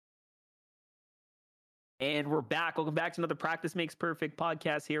And we're back. Welcome back to another Practice Makes Perfect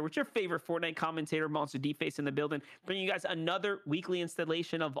podcast here with your favorite Fortnite commentator, Monster D-Face in the building, bringing you guys another weekly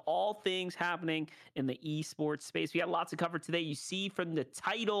installation of all things happening in the esports space. We got lots to cover today. You see from the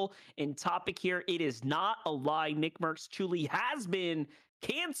title and topic here, it is not a lie. NICKMERCS truly has been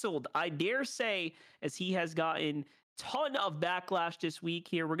canceled, I dare say, as he has gotten ton of backlash this week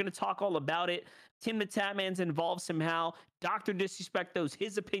here. We're going to talk all about it. Tim the Tatman's involved somehow. Dr. Disrespect throws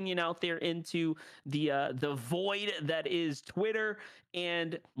his opinion out there into the void that is Twitter,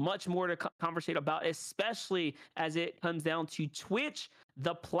 and much more to conversate about, especially as it comes down to Twitch,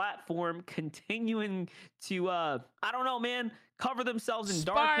 the platform continuing to I don't know, man, cover themselves in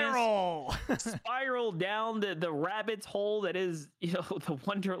darkness, spiral down the rabbit's hole that is, you know, the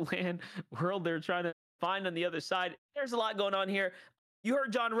Wonderland world they're trying to find on the other side. There's a lot going on here. You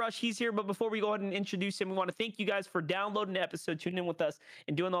heard John Rush. He's here. But before we go ahead and introduce him, we want to thank you guys for downloading the episode, tuning in with us,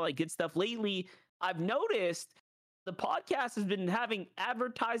 and doing all that good stuff. Lately, I've noticed the podcast has been having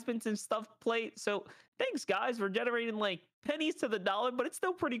advertisements and stuff play. So thanks, guys. We're generating like pennies to the dollar, but it's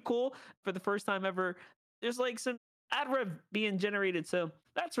still pretty cool. For the first time ever, there's like some ad rev being generated. So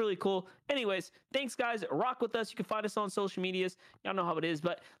that's really cool. Anyways, thanks, guys. Rock with us. You can find us on social medias. Y'all know how it is.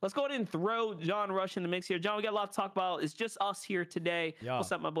 But let's go ahead and throw John Rush in the mix here. John, we got a lot to talk about. It's just us here today. Yo.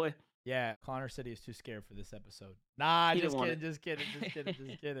 What's up, my boy? Yeah, Connor said he was too scared for this episode. Nah, just kidding.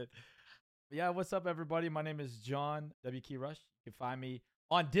 Yeah, what's up, everybody? My name is John W. Rush. You can find me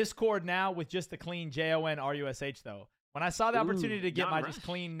on Discord now with just the clean JONRUSH, though. When I saw the opportunity to get my just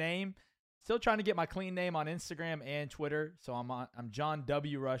clean name, still trying to get my clean name on Instagram and Twitter. So I'm John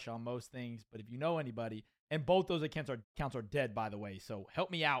W. Rush on most things. But if you know anybody, and both those accounts are dead, by the way. So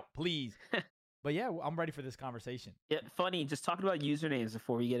help me out, please. But yeah, I'm ready for this conversation. Yeah, funny. Just talking about usernames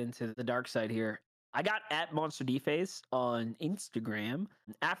before we get into the dark side here. I got at Monster D-Face on Instagram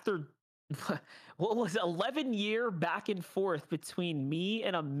after what was 11-year back and forth between me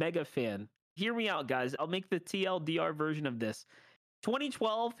and a mega fan. Hear me out, guys. I'll make the TLDR version of this.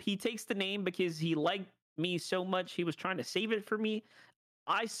 2012, he takes the name because he liked me so much. He was trying to save it for me.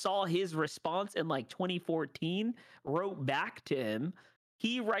 I saw his response in like 2014, wrote back to him.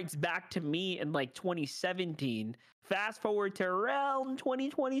 He writes back to me in like 2017. Fast forward to around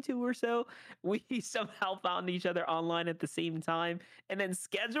 2022 or so, we somehow found each other online at the same time and then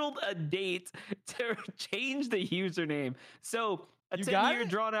scheduled a date to change the username. So a 10-year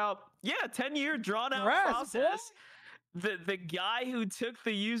drawn out, 10-year drawn out process. The guy who took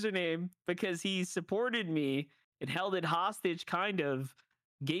the username because he supported me and held it hostage, kind of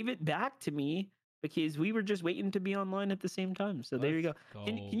gave it back to me because we were just waiting to be online at the same time. So there you go.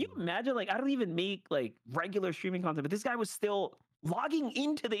 Can you imagine? Like, I don't even make like regular streaming content, but this guy was still logging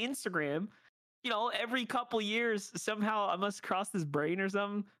into the Instagram, you know, every couple years. Somehow I must cross his brain or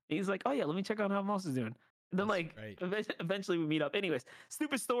something. And he's like, oh yeah, let me check out how Moss is doing. And then eventually we meet up. Anyways,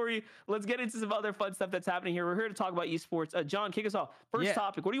 stupid story. Let's get into some other fun stuff that's happening here. We're here to talk about esports. John, kick us off. First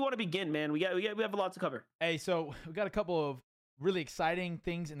topic. Where do you want to begin, man? We have a lot to cover. Hey, so we got a couple of really exciting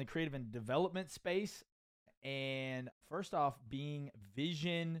things in the creative and development space. And first off, being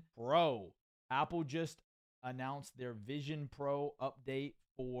Vision Pro. Apple just announced their Vision Pro update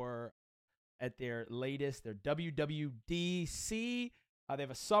at their latest, their WWDC. They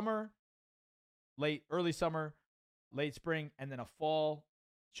have a summer, early summer, late spring, and then a fall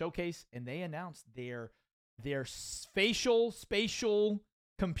showcase. And they announced their spatial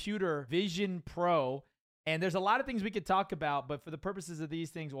computer Vision Pro. And there's a lot of things we could talk about, but for the purposes of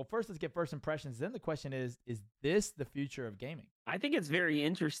these things, well, first let's get first impressions. Then the question is this the future of gaming? I think it's very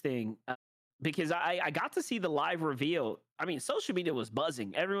interesting because I got to see the live reveal. I mean, social media was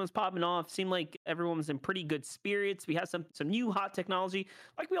buzzing. Everyone's popping off. Seemed like everyone was in pretty good spirits. We had some new hot technology.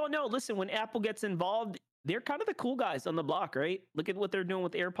 Like we all know, listen, when Apple gets involved, they're kind of the cool guys on the block, right? Look at what they're doing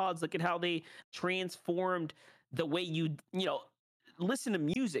with AirPods. Look at how they transformed the way you listen to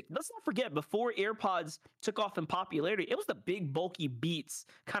music. Let's not forget, before AirPods took off in popularity, it was the big bulky Beats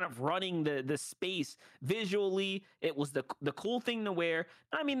kind of running the space visually. It was the cool thing to wear.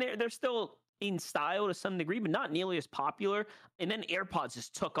 I mean, they're still in style to some degree, but not nearly as popular. And then AirPods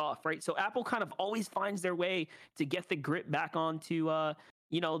just took off, right? So Apple kind of always finds their way to get the grip back onto the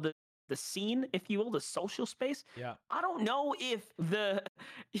scene, if you will, the social space. Yeah. I don't know if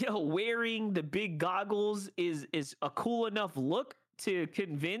wearing the big goggles is a cool enough look to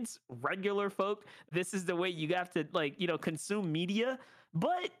convince regular folk this is the way you have to consume media,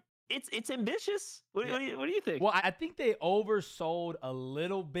 but it's ambitious. What do you think? Well, I think they oversold a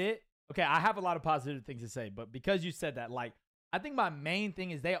little bit. Okay, I have a lot of positive things to say, but because you said that, I think my main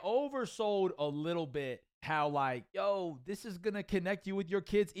thing is they oversold a little bit how like, yo, this is gonna connect you with your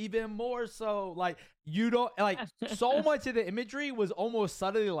kids even more so. Like, you don't like so much of the imagery was almost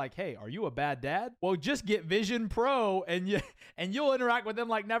subtly like, hey, are you a bad dad? Well, just get Vision Pro and you'll interact with them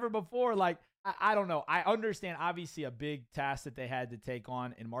like never before. Like, I don't know. I understand obviously a big task that they had to take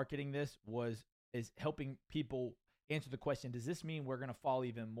on in marketing this is helping people answer the question, does this mean we're going to fall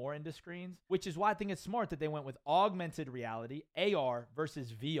even more into screens? Which is why I think it's smart that they went with augmented reality, AR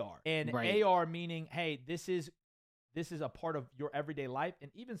versus VR. And Right. AR meaning, hey, this is a part of your everyday life.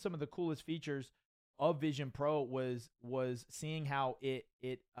 And even some of the coolest features of Vision Pro was seeing how it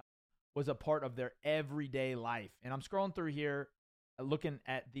was a part of their everyday life. And I'm scrolling through here looking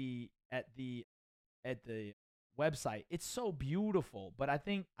at the website. It's so beautiful, but I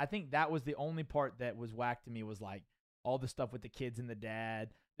think that was the only part that was whack to me, was like all the stuff with the kids and the dad.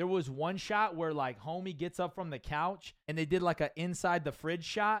 There was one shot where like homie gets up from the couch and they did like a inside the fridge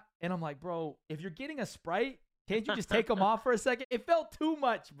shot, and I'm like, bro, if you're getting a Sprite, can't you just take them off for a second? It felt too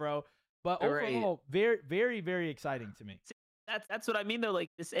much, bro. But overall, very, very, very exciting to me. That's what I mean though, like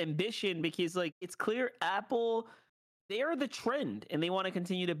this ambition, because like it's clear Apple, they are the trend and they want to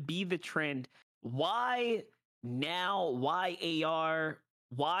continue to be the trend. Why now? Why AR?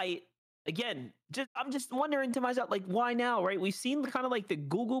 Why again? I'm just wondering to myself, like, why now, right? We've seen kind of like the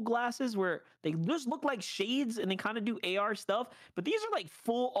Google glasses where they just look like shades and they kind of do AR stuff, but these are like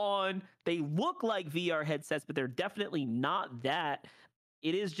full on, they look like VR headsets, but they're definitely not that.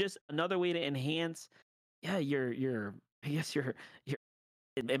 It is just another way to enhance, yeah, your I guess your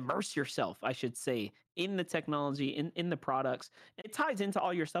immerse yourself, I should say, in the technology, in the products. It ties into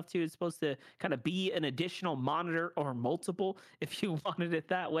all your stuff too. It's supposed to kind of be an additional monitor or multiple if you wanted it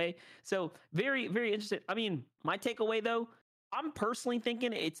that way. So very, very interesting. I mean, my takeaway though, I'm personally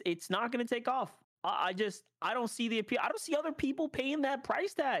thinking it's not going to take off. I don't see the appeal. I don't see other people paying that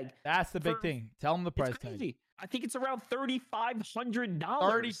price tag. That's the big thing. Tell them the price tag. I think it's around $3,500.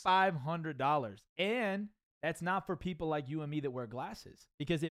 $3,500. And that's not for people like you and me that wear glasses,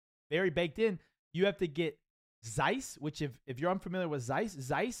 because it's very baked in. You have to get Zeiss, which if you're unfamiliar with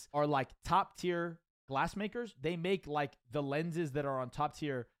Zeiss are like top tier glass makers. They make like the lenses that are on top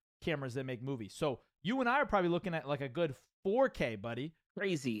tier cameras that make movies. So you and I are probably looking at like a good 4K, buddy.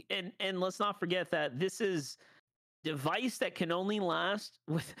 Crazy. And let's not forget that this is device that can only last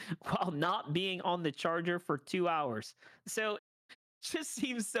with while not being on the charger for 2 hours. So just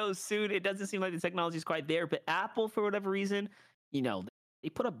seems so soon. It doesn't seem like the technology is quite there. But Apple, for whatever reason, they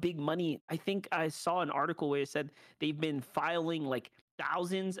put up big money. I think I saw an article where it said they've been filing like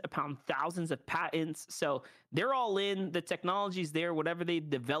thousands upon thousands of patents. So they're all in. The technology's there. Whatever they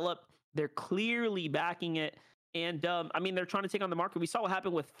develop, they're clearly backing it. And I mean, they're trying to take on the market. We saw what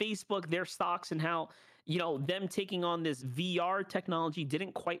happened with Facebook, their stocks, and how them taking on this VR technology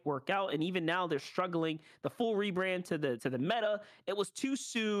didn't quite work out, and even now they're struggling. The full rebrand to the Meta, it was too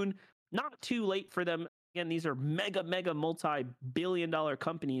soon, not too late for them. Again, these are mega multi-billion-dollar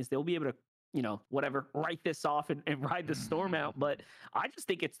companies. They'll be able to whatever, write this off and ride the storm out. But I just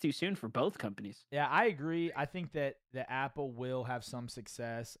think it's too soon for both companies. Yeah, I agree. I think that Apple will have some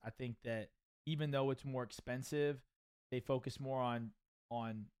success. I think that even though it's more expensive, they focus more on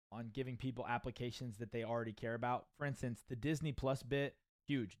giving people applications that they already care about. For instance, the Disney Plus bit,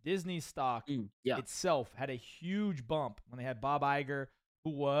 huge. Disney's stock itself had a huge bump when they had Bob Iger, who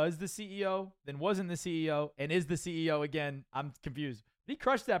was the CEO, then wasn't the CEO, and is the CEO again. I'm confused. But he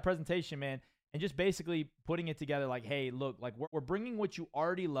crushed that presentation, man, and just basically putting it together like, hey, look, like we're bringing what you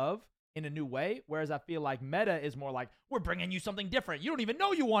already love in a new way, whereas I feel like Meta is more like, we're bringing you something different. You don't even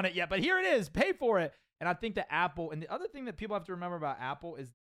know you want it yet, but here it is. Pay for it. And I think that Apple, and the other thing that people have to remember about Apple is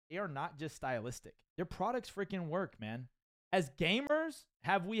they are not just stylistic. Their products freaking work, man. As gamers,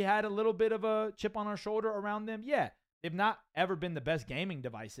 have we had a little bit of a chip on our shoulder around them? Yeah. They've not ever been the best gaming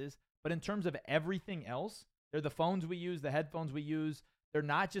devices, but in terms of everything else, they're the phones we use, the headphones we use. They're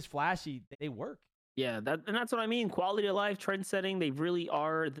not just flashy. They work. Yeah, that's what I mean. Quality of life, trend setting, they really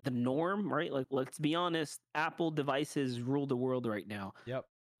are the norm, right? Like, let's be honest, Apple devices rule the world right now. Yep.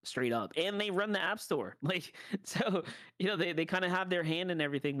 Straight up. And they run the App Store. Like, so, they kind of have their hand in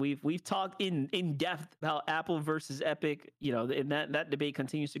everything. We've talked in depth about Apple versus Epic, and that debate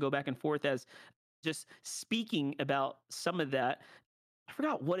continues to go back and forth. As just speaking about some of that, I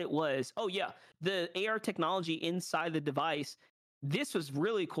forgot what it was. Oh yeah, the AR technology inside the device. This was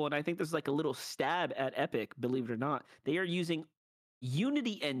really cool, and I think this is like a little stab at Epic, believe it or not. They are using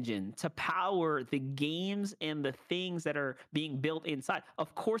Unity engine to power the games and the things that are being built inside.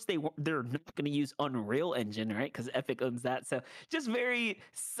 Of course, they're not going to use Unreal Engine, right? Because Epic owns that. So just very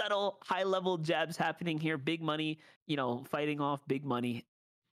subtle, high level jabs happening here. Big money, fighting off big money.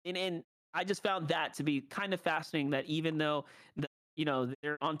 And I just found that to be kind of fascinating that even though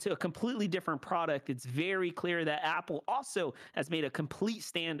they're onto a completely different product, it's very clear that Apple also has made a complete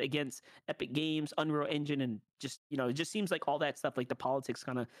stand against Epic Games, Unreal Engine, and just, it just seems like all that stuff, like the politics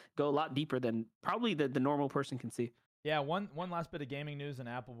kind of go a lot deeper than probably the normal person can see. Yeah, one last bit of gaming news on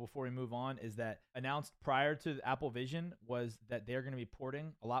Apple before we move on is that announced prior to the Apple Vision was that they're going to be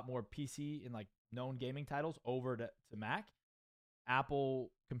porting a lot more PC and like known gaming titles over to Mac.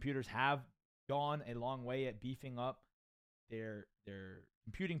 Apple computers have gone a long way at beefing up their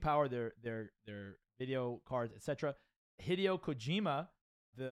computing power, their video cards, etc. Hideo Kojima,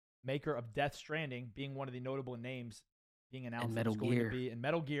 the maker of Death Stranding, being one of the notable names being announced that's going to be in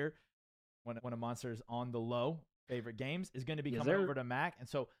Metal Gear, one of Monster's on the low favorite games, is going to be coming over to Mac. And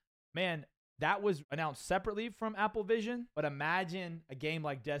so, man, that was announced separately from Apple Vision, but imagine a game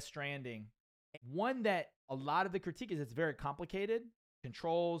like Death Stranding, one that a lot of the critique is it's very complicated,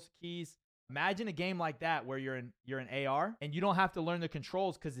 controls, keys. Imagine a game like that where you're in AR and you don't have to learn the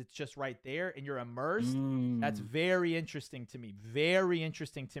controls because it's just right there and you're immersed. That's very interesting to me. Very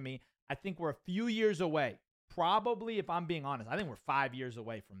interesting to me. I think we're a few years away. Probably, if I'm being honest, I think we're 5 years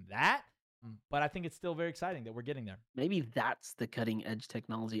away from that. But I think it's still very exciting that we're getting there. Maybe that's the cutting edge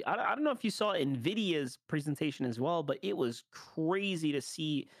technology. I don't know if you saw NVIDIA's presentation as well, but it was crazy to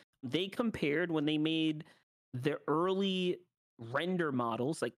see. They compared when they made the early render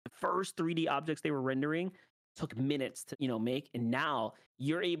models, like the first 3D objects they were rendering took minutes to make, and now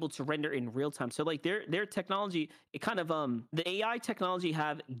you're able to render in real time. So like their technology, it kind of the AI technology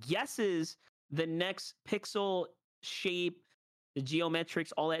have guesses the next pixel shape, the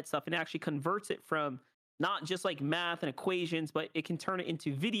geometrics, all that stuff, and actually converts it from not just like math and equations, but it can turn it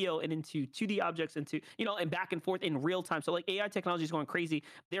into video and into 2D objects, into, and back and forth in real time. So like AI technology is going crazy.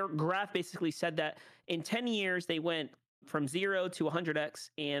 Their graph basically said that in 10 years, they went from 0 to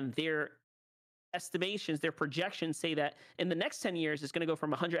 100x, and their estimations, their projections say that in the next 10 years, it's going to go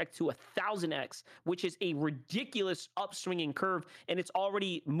from 100x to 1000x, which is a ridiculous upswinging curve. And it's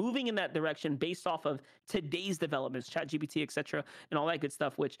already moving in that direction based off of today's developments, ChatGPT, etc., and all that good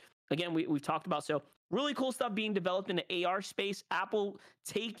stuff, which, again, we've talked about. So really cool stuff being developed in the AR space. Apple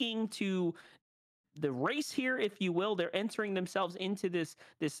taking to the race here, if you will. They're entering themselves into this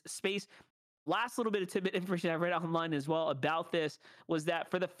space. Last little bit of tidbit information I read online as well about this was that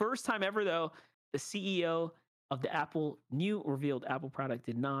for the first time ever, though, the CEO of the new revealed Apple product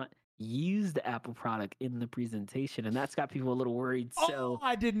did not use the Apple product in the presentation, and that's got people a little worried. So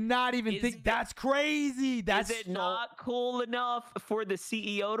I did not even think that's crazy. That's not cool enough for the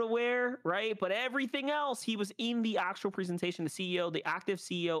CEO to wear, right? But everything else, he was in the actual presentation. The CEO, the active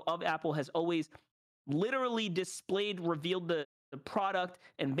CEO of Apple, has always literally revealed the product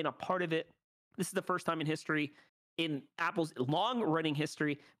and been a part of it. This is the first time in history, in Apple's long-running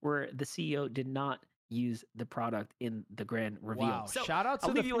history, where the CEO did not use the product in the grand reveal. Wow. So shout out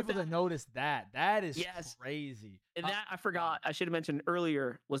to the people that noticed that. That is crazy. And that, I forgot, I should have mentioned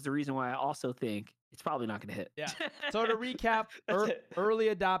earlier, was the reason why I also think it's probably not going to hit. Yeah. So to recap, early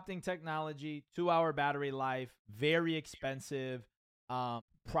adopting technology, 2-hour battery life, very expensive,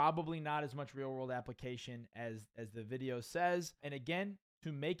 probably not as much real-world application as the video says. And again,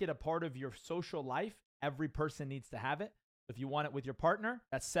 to make it a part of your social life, every person needs to have it. If you want it with your partner,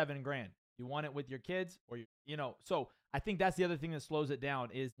 that's $7,000. You want it with your kids, or so I think that's the other thing that slows it down.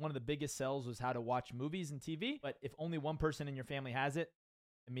 Is one of the biggest sells was how to watch movies and TV, but if only one person in your family has it,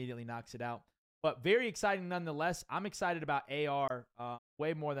 immediately knocks it out. But very exciting nonetheless. I'm excited about AR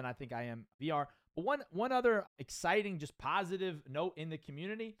way more than I think I am VR. But one other exciting, just positive note in the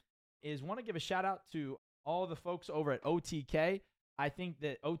community is, want to give a shout out to all the folks over at OTK. I think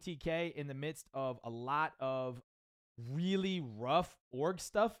that OTK, in the midst of a lot of really rough org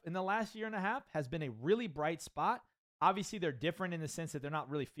stuff in the last year and a half, has been a really bright spot. Obviously, they're different in the sense that they're not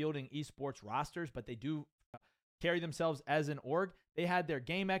really fielding esports rosters, but they do carry themselves as an org. They had their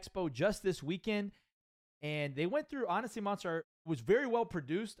Game Expo just this weekend, and they went through, honestly, Monster, was very well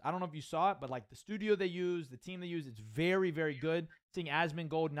produced. I don't know if you saw it, but like the studio they use, the team they use, it's very, very good. Seeing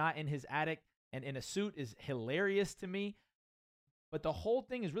Asmongold not in his attic and in a suit is hilarious to me. But the whole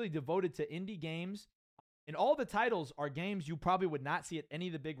thing is really devoted to indie games. And all the titles are games you probably would not see at any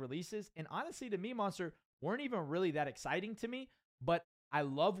of the big releases. And honestly, to me, Monster, weren't even really that exciting to me. But I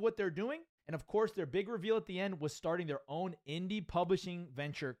love what they're doing. And of course, their big reveal at the end was starting their own indie publishing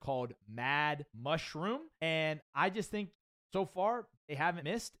venture called Mad Mushroom. And I just think so far they haven't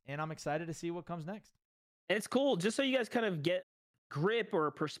missed. And I'm excited to see what comes next. And it's cool. Just so you guys kind of get grip or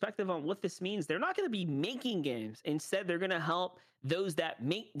a perspective on what this means, they're not going to be making games. Instead, they're going to help those that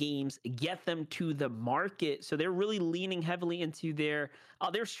make games get them to the market. So they're really leaning heavily into their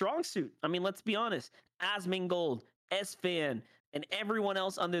strong suit. I mean, let's be honest. Asmongold, SFan, and everyone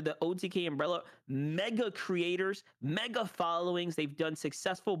else under the OTK umbrella, mega creators, mega followings. They've done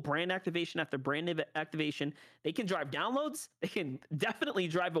successful brand activation after brand activation. They can drive downloads. They can definitely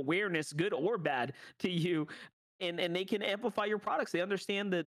drive awareness, good or bad, to you, and they can amplify your products. They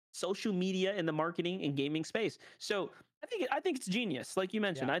understand the social media and the marketing and gaming space. So I think it's genius. Like you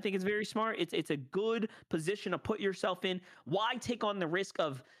mentioned, Yeah. I think it's very smart. It's a good position to put yourself in. Why take on the risk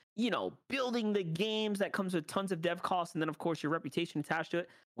of building the games that comes with tons of dev costs, and then of course your reputation attached to it,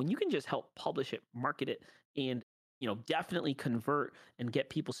 when you can just help publish it, market it, and definitely convert and get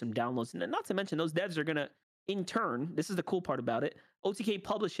people some downloads. And not to mention those devs are gonna, in turn, this is the cool part about it, OTK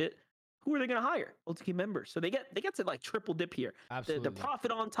publish it. Who are they going to hire? OTK members. So they get to like triple dip here. Absolutely. The profit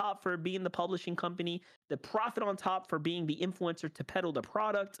on top for being the publishing company, the profit on top for being the influencer to peddle the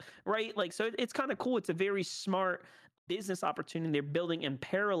product, right? Like, so it's kind of cool. It's a very smart business opportunity they're building in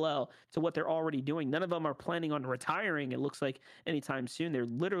parallel to what they're already doing. None of them are planning on retiring, it looks like, anytime soon. They're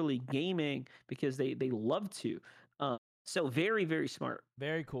literally gaming because they love to. So very, very smart.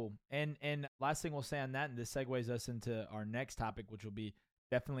 Very cool. And last thing we'll say on that, and this segues us into our next topic, which will be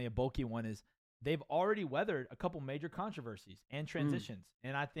definitely a bulky one, is they've already weathered a couple major controversies and transitions.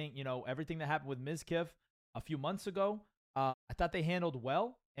 And I think, everything that happened with Mizkif a few months ago, I thought they handled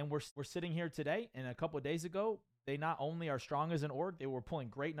well. And we're sitting here today, and a couple of days ago, they not only are strong as an org, they were pulling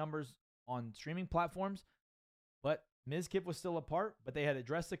great numbers on streaming platforms, but Mizkif was still apart, but they had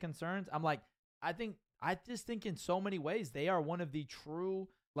addressed the concerns. I just think in so many ways, they are one of the true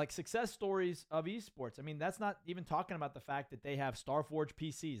success stories of esports. I mean, that's not even talking about the fact that they have Starforge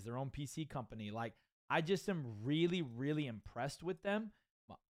PCs, their own PC company. Like, I just am really, really impressed with them.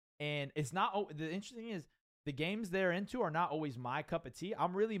 And it's not, the interesting thing is, the games they're into are not always my cup of tea.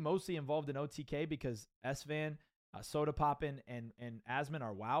 I'm really mostly involved in OTK because SVan, Soda Poppin, and Asmon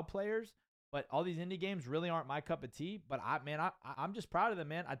are WoW players. But all these indie games really aren't my cup of tea. But I'm just proud of them,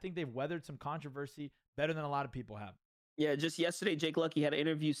 man. I think they've weathered some controversy better than a lot of people have. Yeah, just yesterday, Jake Lucky had an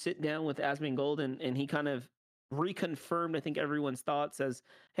interview sit down with Asmongold, and he kind of reconfirmed, I think, everyone's thoughts as,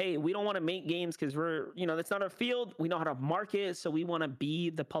 hey, we don't want to make games because that's not our field. We know how to market, so we want to be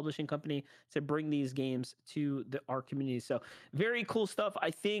the publishing company to bring these games to our community. So very cool stuff. I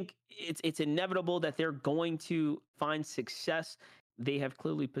think it's inevitable that they're going to find success. They have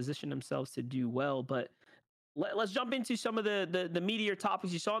clearly positioned themselves to do well, but let's jump into some of the meatier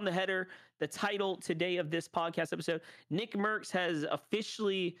topics. You saw in the header, the title today of this podcast episode. NICKMERCS has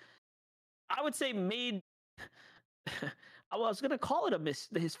officially, I would say, made I was going to call it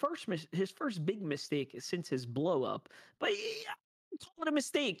his first big mistake since his blow up, but call it a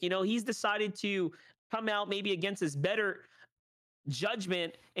mistake. He's decided to come out maybe against his better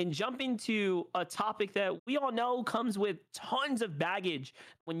judgment and jump into a topic that we all know comes with tons of baggage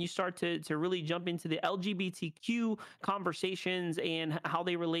when you start to really jump into the LGBTQ conversations and how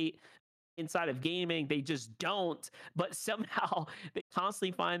they relate inside of gaming. They just don't, but somehow they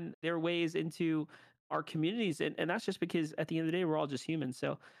constantly find their ways into our communities, and that's just because at the end of the day, we're all just humans.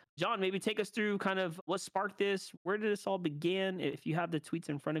 So John, maybe take us through kind of what sparked this. Where did this all begin? If you have the tweets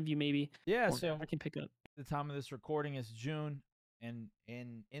in front of you, maybe. Yeah, so I can pick up. The time of this recording is June, and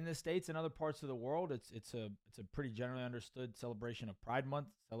in the States and other parts of the world, it's a pretty generally understood celebration of Pride Month,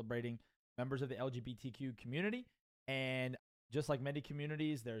 celebrating members of the LGBTQ community. And just like many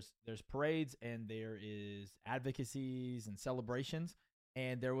communities, there's parades and there is advocacies and celebrations.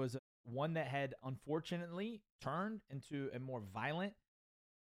 And there was one that had unfortunately turned into a more violent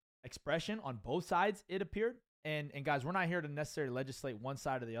expression on both sides, it appeared. And guys, we're not here to necessarily legislate one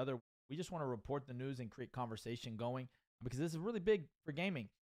side or the other. We just want to report the news and create conversation going, because this is really big for gaming.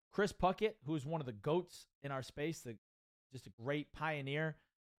 Chris Puckett, who is one of the GOATs in our space, just a great pioneer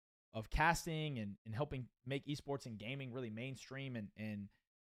of casting and helping make esports and gaming really mainstream, and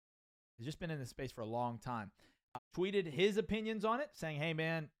has just been in this space for a long time, tweeted his opinions on it, saying, hey,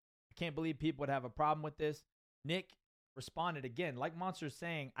 man, I can't believe people would have a problem with this. Nick responded again, like Monster's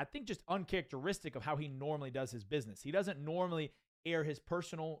saying, I think just uncharacteristic of how he normally does his business. He doesn't normally air his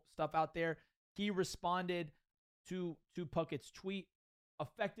personal stuff out there. He responded to Puckett's tweet,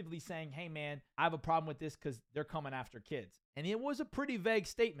 effectively saying, hey, man, I have a problem with this because they're coming after kids. And it was a pretty vague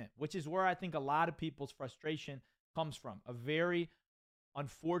statement, which is where I think a lot of people's frustration comes from. A very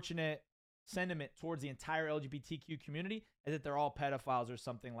unfortunate sentiment towards the entire LGBTQ community is that they're all pedophiles or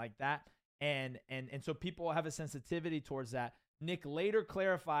something like that. And so people have a sensitivity towards that. Nick later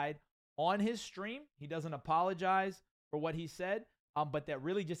clarified on his stream, he doesn't apologize for what he said, but that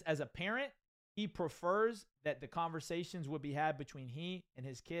really just as a parent, he prefers that the conversations would be had between he and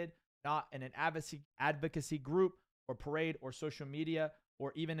his kid, not in an advocacy group or parade or social media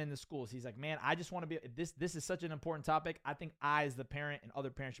or even in the schools. He's like, man, I just want to be this is such an important topic. I think I, as the parent, and other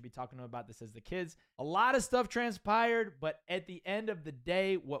parents should be talking to him about this as the kids. A lot of stuff transpired, but at the end of the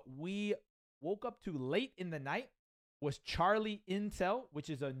day, what we woke up to late in the night was Charlie Intel, which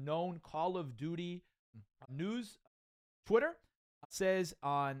is a known Call of Duty news Twitter, says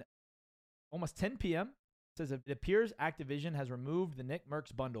on almost 10 p.m., says it appears Activision has removed the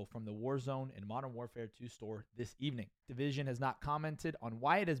NICKMERCS bundle from the Warzone and Modern Warfare 2 store this evening. Activision has not commented on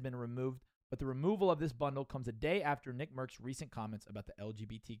why it has been removed, but the removal of this bundle comes a day after NICKMERCS' recent comments about the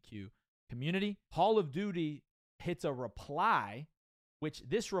LGBTQ community. Call of Duty hits a reply, which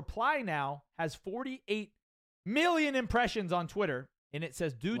this reply now has 48 million impressions on Twitter. And it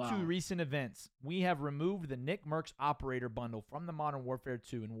says, due to recent events, we have removed the NICKMERCS operator bundle from the Modern Warfare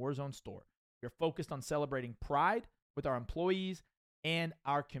 2 and Warzone store. We're focused on celebrating pride with our employees and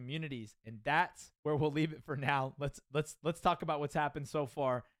our communities. And that's where we'll leave it for now. Let's talk about what's happened so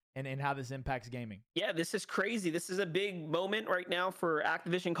far and how this impacts gaming. Yeah, this is crazy. This is a big moment right now for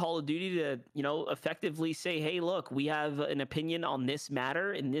Activision Call of Duty to, effectively say, hey, look, we have an opinion on this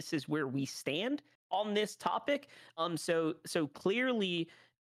matter, and this is where we stand on this topic. So clearly,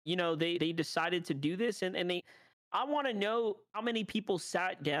 they decided to do this, and I want to know how many people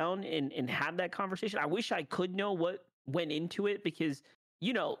sat down and had that conversation. I wish I could know what went into it, because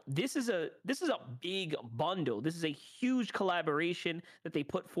this is a big bundle. This is a huge collaboration that they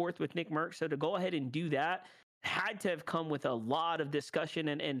put forth with NICKMERCS. So to go ahead and do that had to have come with a lot of discussion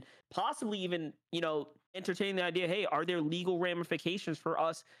and possibly even, entertaining the idea, hey, are there legal ramifications for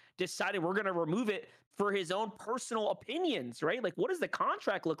us deciding we're going to remove it for his own personal opinions, right? Like, what does the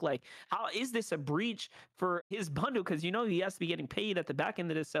contract look like? How is this a breach for his bundle? Because, he has to be getting paid at the back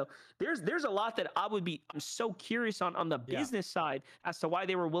end of this. So there's a lot that I'm so curious on the business side as to why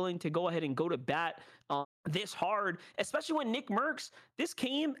they were willing to go ahead and go to bat this hard, especially when NICKMERCS, this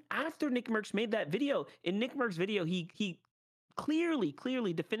came after NICKMERCS made that video. In NICKMERCS' video, he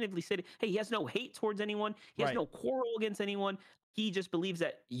clearly, definitively said, hey, he has no hate towards anyone. He has no quarrel against anyone. He just believes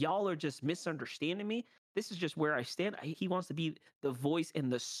that y'all are just misunderstanding me. This is just where I stand. He wants to be the voice and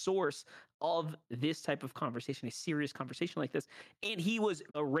the source of this type of conversation, a serious conversation like this. And he was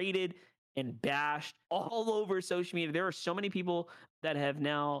berated and bashed all over social media. There are so many people that have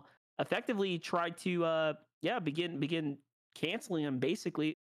now effectively tried to, begin canceling him.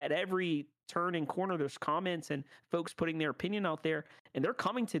 Basically, at every turn and corner, there's comments and folks putting their opinion out there, and they're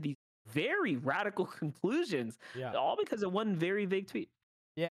coming to these very radical conclusions, all because of one very vague tweet.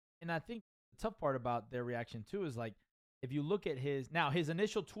 Yeah, and I think the tough part about their reaction too is, like, if you look at his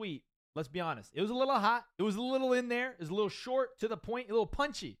initial tweet, let's be honest, it was a little hot, it was a little in there, it was a little short, to the point, a little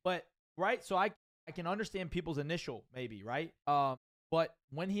punchy, but right. So I can understand people's initial maybe, right? But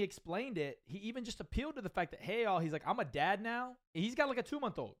when he explained it, he even just appealed to the fact that, hey, y'all, he's like, I'm a dad now. He's got like a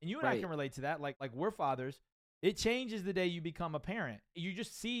 2-month-old. And you and I can relate to that. Like we're fathers. It changes the day you become a parent. You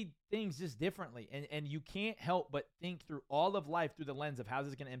just see things just differently. And you can't help but think through all of life through the lens of how this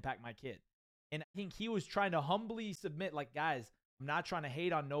is going to impact my kid. And I think he was trying to humbly submit, like, guys, I'm not trying to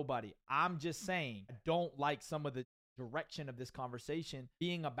hate on nobody. I'm just saying I don't like some of the direction of this conversation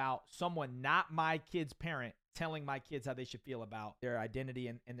being about someone, not my kid's parent, telling my kids how they should feel about their identity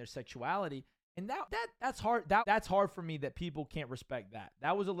and their sexuality. And that's hard. That's hard for me, that people can't respect that.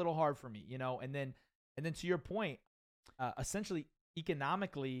 That was a little hard for me, and then to your point, essentially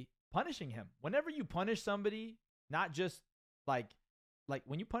economically punishing him. Whenever you punish somebody, not just like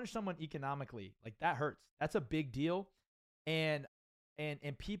when you punish someone economically, like, that hurts. That's a big deal. And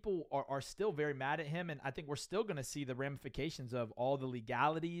people are still very mad at him. And I think we're still going to see the ramifications of all the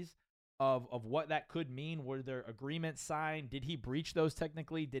legalities of what that could mean. Were there agreements signed? Did he breach those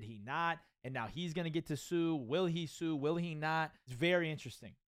technically? Did he not? And now he's going to get to sue. Will he sue? Will he not? It's very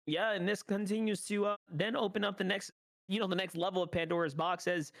interesting. Yeah, and this continues to then open up the next level of Pandora's box,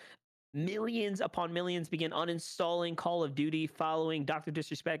 as millions upon millions begin uninstalling Call of Duty following Dr.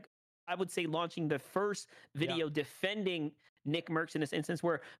 Disrespect, I would say, launching the first video defending NICKMERCS in this instance,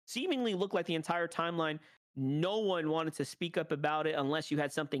 where seemingly looked like the entire timeline, no one wanted to speak up about it unless you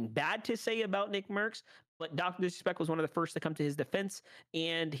had something bad to say about NICKMERCS. But Dr. Disrespect was one of the first to come to his defense.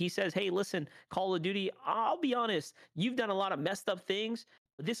 And he says, hey, listen, Call of Duty, I'll be honest, you've done a lot of messed up things.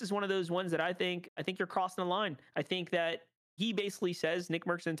 But this is one of those ones that I think you're crossing the line. I think that he basically says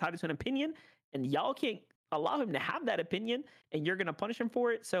NICKMERCS is entitled to an opinion, and y'all can't allow him to have that opinion, and you're going to punish him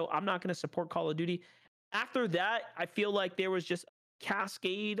for it. So I'm not going to support Call of Duty. After that, I feel like there was just a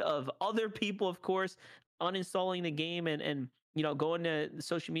cascade of other people, of course, uninstalling the game and going to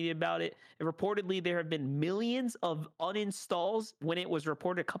social media about it. And reportedly, there have been millions of uninstalls when it was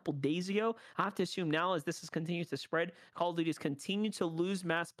reported a couple days ago. I have to assume now, as this has continued to spread, Call of Duty has continued to lose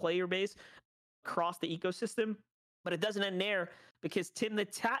mass player base across the ecosystem. But it doesn't end there, because Tim the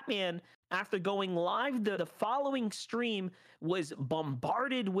Tatman, after going live the following stream, was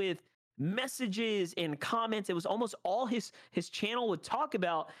bombarded with messages and comments. It was almost all his channel would talk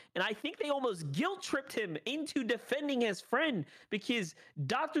about. And I think they almost guilt tripped him into defending his friend, because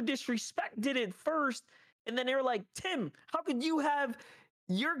Dr. Disrespect did it first. And then they were like, Tim, how could you have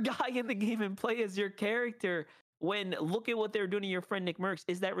your guy in the game and play as your character when look at what they're doing to your friend NICKMERCS?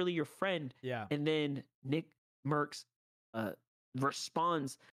 Is that really your friend? Yeah. And then NICKMERCS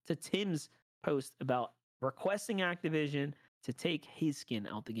responds to Tim's post about requesting Activision to take his skin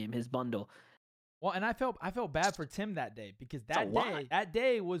out the game, his bundle. Well, and I felt bad for Tim that day, because that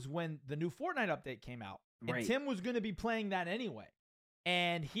day was when the new Fortnite update came out. And right. Tim was going to be playing that anyway.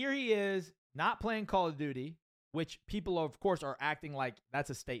 And here he is not playing Call of Duty, which people, of course, are acting like that's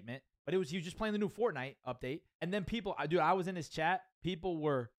a statement. But he was just playing the new Fortnite update. And then I was in his chat. People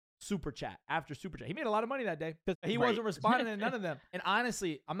were super chat after super chat. He made a lot of money that day because he wasn't responding to none of them. And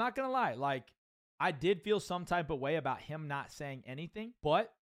honestly, I'm not going to lie. Like, I did feel some type of way about him not saying anything.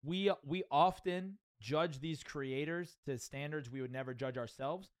 But we often judge these creators to standards we would never judge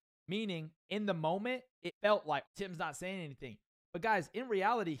ourselves. Meaning, in the moment, it felt like Tim's not saying anything. But guys, in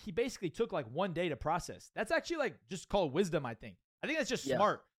reality, he basically took like 1 day to process. That's actually like just called wisdom, I think. I think that's just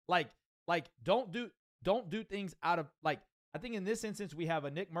smart. Like don't do things out of like, I think in this instance, we have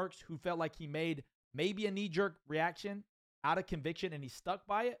a NICKMERCS who felt like he made maybe a knee-jerk reaction out of conviction and he stuck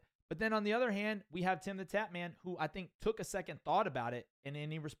by it. But then on the other hand, we have Tim the Tatman, who I think took a second thought about it and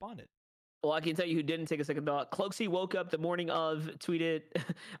then he responded. Well, I can tell you who didn't take a second thought. Cloaksy woke up the morning of, tweeted,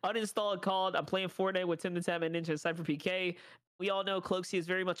 uninstalled, called, I'm playing Fortnite with Tim the Tatman, Ninja, and Cypher PK. We all know Cloaksy is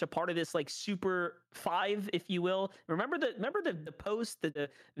very much a part of this like Super 5, if you will. Remember the post, the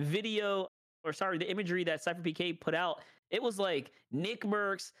video, or sorry, the imagery that Cypher PK put out? It was like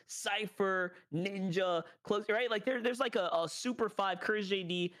NICKMERCS, Cypher, Ninja, Cloaksy, right? Like there's like a Super 5, Courage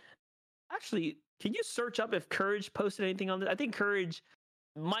JD. Actually, can you search up if Courage posted anything on this? I think Courage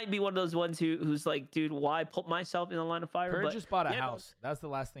might be one of those ones who's like, dude, why put myself in the line of fire? Courage just bought a house. That's the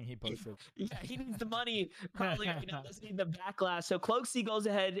last thing he posted. Yeah, he needs the money. Probably, listening to the backlash. So Cloaksy goes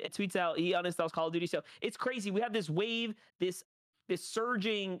ahead and tweets out he uninstalls Call of Duty. So it's crazy. We have this wave, this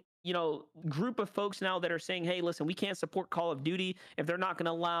surging, group of folks now that are saying, hey, listen, we can't support Call of Duty if they're not going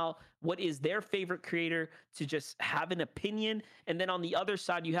to allow what is their favorite creator to just have an opinion. And then on the other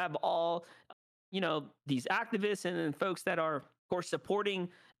side, you have all, these activists and then folks that are, of course, supporting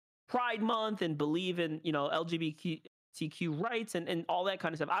Pride Month and believe in, LGBTQ rights and all that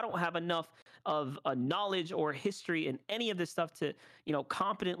kind of stuff. I don't have enough of a knowledge or history in any of this stuff to,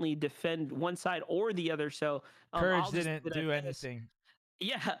 competently defend one side or the other. So Courage didn't do anything.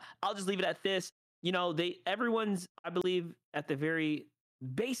 Yeah, I'll just leave it at this. Everyone's, I believe, at the very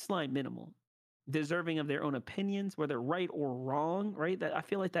baseline minimal, deserving of their own opinions, whether right or wrong, right? That I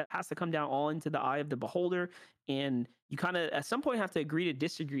feel like that has to come down all into the eye of the beholder. And you kind of at some point have to agree to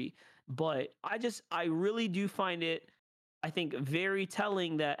disagree. But I really do find it, I think, very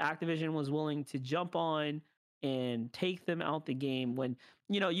telling that Activision was willing to jump on and take them out the game when,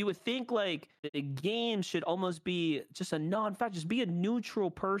 you would think like the game should almost be just a non-fact, just be a neutral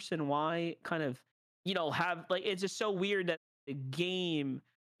person. Why kind of, have like, it's just so weird that the game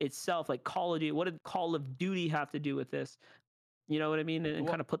itself, like Call of Duty, what did Call of Duty have to do with this? You know what I mean? And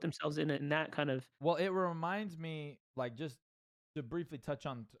kind of put themselves in it in that kind of. Well, it reminds me, like, just to briefly touch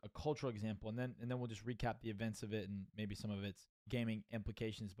on a cultural example, and then we'll just recap the events of it and maybe some of its gaming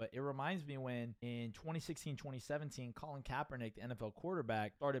implications. But it reminds me when in 2016, 2017, Colin Kaepernick, the NFL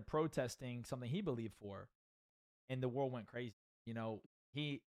quarterback, started protesting something he believed for, and the world went crazy.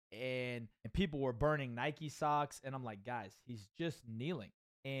 He and people were burning Nike socks, and I'm like, guys, he's just kneeling.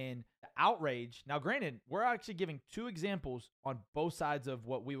 And the outrage. Now, granted, we're actually giving 2 examples on both sides of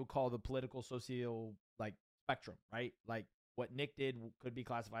what we would call the political socio spectrum, right? Like what Nick did could be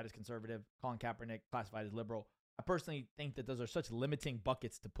classified as conservative. Colin Kaepernick classified as liberal. I personally think that those are such limiting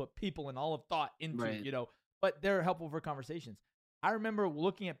buckets to put people in all of thought into, right. But they're helpful for conversations. I remember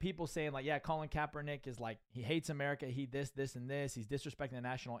looking at people saying like, yeah, Colin Kaepernick is like, he hates America. He this, and this. He's disrespecting the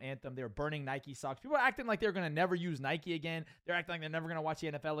national anthem. They were burning Nike socks. People are acting like they're going to never use Nike again. They're acting like they're never going to watch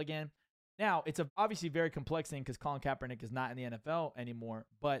the NFL again. Now, it's obviously very complex thing because Colin Kaepernick is not in the NFL anymore.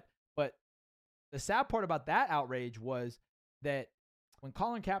 But the sad part about that outrage was that when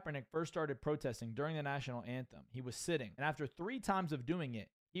Colin Kaepernick first started protesting during the national anthem, he was sitting. And after 3 times of doing it,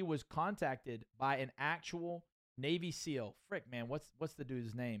 he was contacted by an actual Navy SEAL. Frick, man, what's the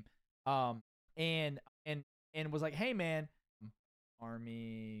dude's name? And was like, hey man,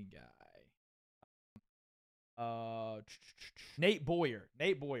 Army guy. Nate Boyer.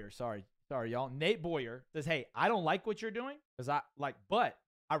 Sorry, y'all. Nate Boyer says, hey, I don't like what you're doing but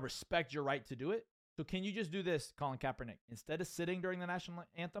I respect your right to do it. So can you just do this, Colin Kaepernick? Instead of sitting during the national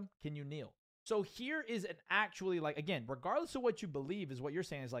anthem, can you kneel? So here is an actually, like, again, regardless of what you believe, is what you're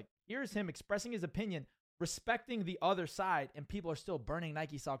saying is like, here's him expressing his opinion, respecting the other side, and people are still burning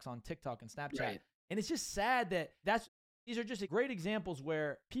Nike socks on TikTok and Snapchat. Right. And it's just sad that these are just great examples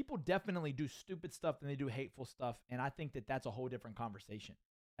where people definitely do stupid stuff and they do hateful stuff. And I think that that's a whole different conversation.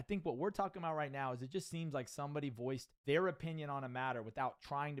 I think what we're talking about right now is it just seems like somebody voiced their opinion on a matter without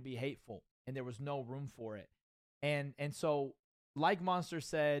trying to be hateful, and there was no room for it. And so, like Monster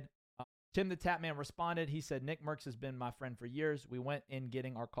said, Tim the Tapman responded. He said, NICKMERCS has been my friend for years. We went in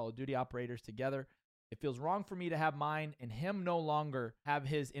getting our Call of Duty operators together. It feels wrong for me to have mine and him no longer have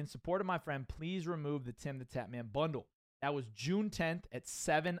his. In support of my friend, please remove the Tim the Tapman bundle. That was June 10th at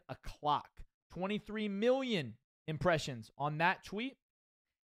 7 o'clock. 23 million impressions on that tweet.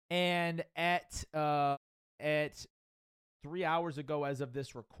 And at 3 hours ago, as of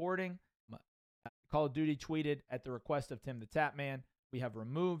this recording, Call of Duty tweeted, at the request of Tim the Tapman, we have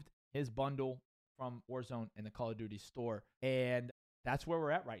removed his bundle from Warzone in the Call of Duty store. And that's where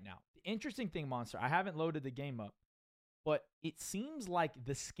we're at right now. The interesting thing, Monster, I haven't loaded the game up, but it seems like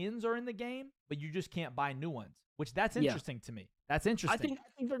the skins are in the game, but you just can't buy new ones, which that's interesting to me. That's interesting. I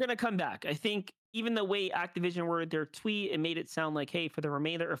think they're going to come back. I think even the way Activision worded their tweet, it made it sound like, hey, for the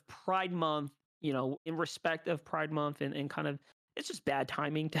remainder of Pride Month, in respect of Pride Month and kind of, it's just bad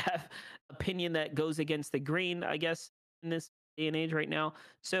timing to have opinion that goes against the grain, I guess, in this day and age right now.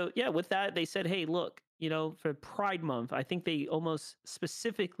 So yeah, with that, they said, hey, look, for Pride Month, I think they almost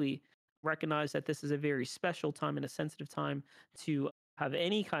specifically recognize that this is a very special time and a sensitive time to have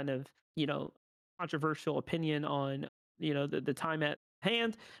any kind of, controversial opinion on, the time at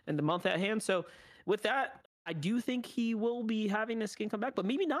hand and the month at hand. So with that, I do think he will be having the skin come back, but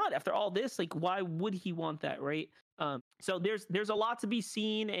maybe not after all this. Like, why would he want that, right? So there's a lot to be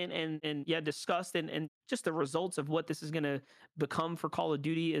seen and discussed, and just the results of what this is going to become for Call of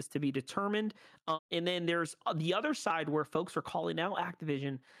Duty is to be determined. And then there's the other side where folks are calling out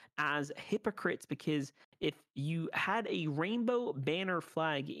Activision as hypocrites, because if you had a rainbow banner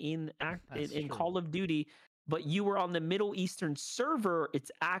flag in Call of Duty, but you were on the Middle Eastern server,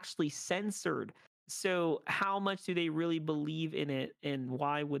 it's actually censored. So how much do they really believe in it, and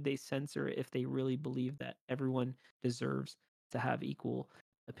why would they censor it if they really believe that everyone deserves to have equal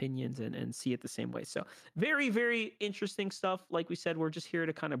opinions and see it the same way? So very, very interesting stuff. Like we said, we're just here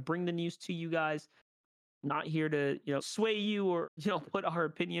to kind of bring the news to you guys, not here to sway you or put our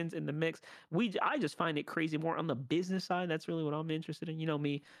opinions in the mix. I just find it crazy more on the business side. That's really what I'm interested in. Me,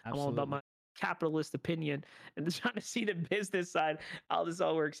 absolutely. I'm all about my capitalist opinion and just trying to see the business side, how this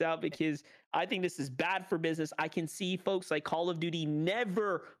all works out, because I think this is bad for business. I can see folks like Call of Duty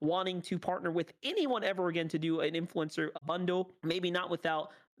never wanting to partner with anyone ever again to do an influencer bundle, maybe not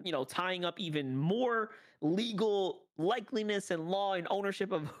without tying up even more legal likeliness and law and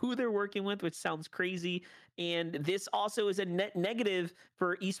ownership of who they're working with, which sounds crazy. And this also is a net negative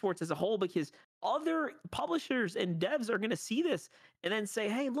for esports as a whole, because other publishers and devs are going to see this and then say,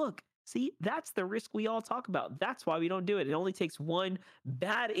 hey, look, see, that's the risk we all talk about. That's why we don't do it. It only takes one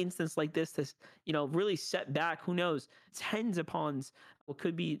bad instance like this to, really set back, who knows, tens upon what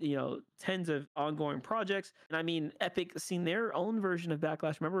could be, tens of ongoing projects. And I mean, Epic seen their own version of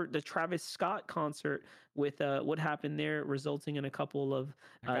Backlash. Remember the Travis Scott concert with what happened there, resulting in a couple of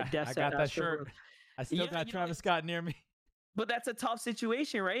deaths. I got that shirt. I still got Travis Scott near me. But that's a tough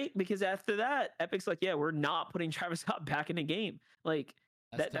situation, right? Because after that, Epic's like, yeah, we're not putting Travis Scott back in the game. Like,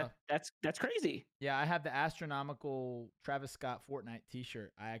 that's crazy. Yeah, I have the astronomical Travis Scott Fortnite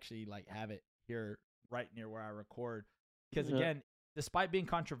t-shirt. I actually have it here right near where I record. Because again, despite being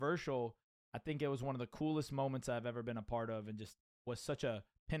controversial, I think it was one of the coolest moments I've ever been a part of, and just was such a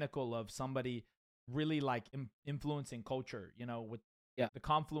pinnacle of somebody really influencing culture, with the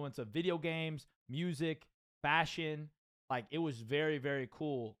confluence of video games, music, fashion. It was very, very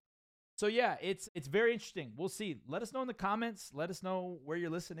cool. So yeah, it's very interesting. We'll see. Let us know in the comments. Let us know where you're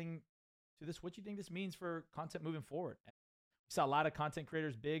listening to this, what you think this means for content moving forward. We saw a lot of content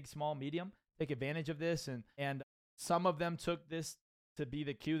creators, big, small, medium, take advantage of this, and some of them took this to be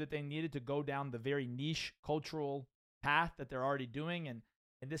the cue that they needed to go down the very niche cultural path that they're already doing. And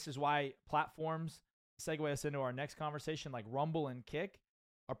this is why platforms, segue us into our next conversation, like Rumble and Kick,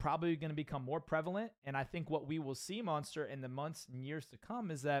 are probably going to become more prevalent. And I think what we will see, Monster, in the months and years to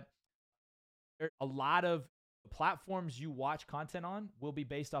come is that a lot of The platforms you watch content on will be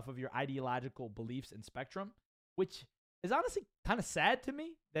based off of your ideological beliefs and spectrum, which is honestly kind of sad to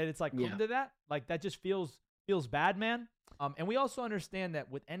me that it's like come to that. Like that just feels bad, man. And we also understand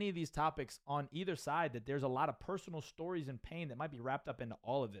that with any of these topics on either side, that there's a lot of personal stories and pain that might be wrapped up into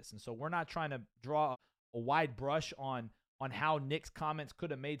all of this. And so we're not trying to draw a wide brush on how Nick's comments could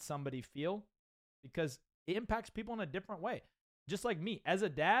have made somebody feel, because it impacts people in a different way. Just like me, as a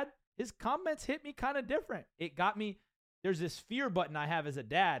dad, his comments hit me kind of different. It got me, there's this fear button I have as a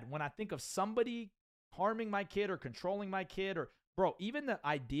dad when I think of somebody harming my kid or controlling my kid, or bro, even the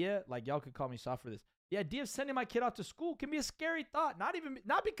idea, like y'all could call me soft for this, the idea of sending my kid out to school can be a scary thought. Not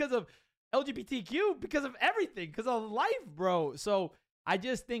because of LGBTQ, because of everything, because of life, bro. So I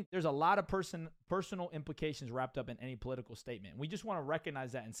just think there's a lot of personal implications wrapped up in any political statement. We just want to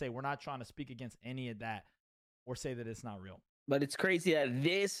recognize that and say we're not trying to speak against any of that or say that it's not real. But it's crazy that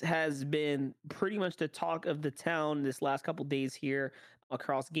this has been pretty much the talk of the town this last couple days here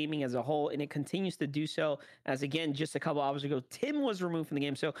across gaming as a whole, and it continues to do so. As again, just a couple hours ago, Tim was removed from the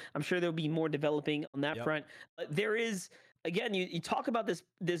game, so I'm sure there'll be more developing on that front. But there is, again, you talk about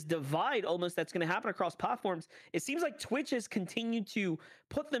this divide almost that's going to happen across platforms. It seems like Twitch has continued to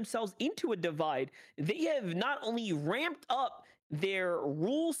put themselves into a divide. They have not only ramped up their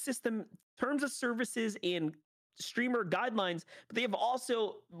rule system, terms of services, and streamer guidelines, but they have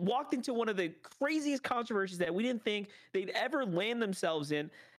also walked into one of the craziest controversies that we didn't think they'd ever land themselves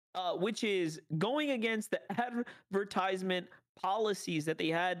in, which is going against the advertisement policies that they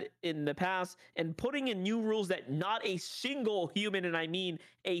had in the past and putting in new rules that not a single human, and I mean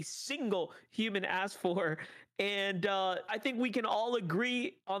a single human, asked for. And I think we can all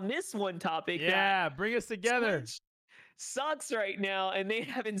agree on this one topic. Yeah, bring us together. Twitch sucks right now, and they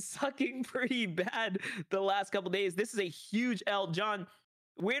have been sucking pretty bad the last couple days. This is a huge L. John,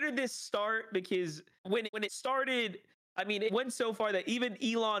 where did this start? Because when it started, I mean, it went so far that even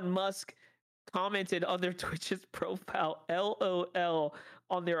Elon Musk commented on their Twitch's profile, LOL,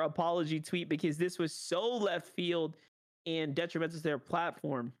 on their apology tweet, because this was so left field and detrimental to their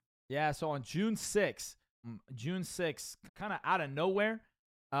platform. Yeah, so on June 6th, kind of out of nowhere,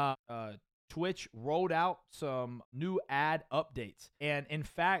 Twitch rolled out some new ad updates. And in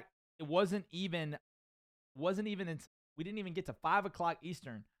fact, we didn't even get to 5 o'clock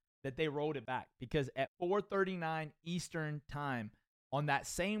Eastern that they rolled it back, because at 4:39 Eastern time on that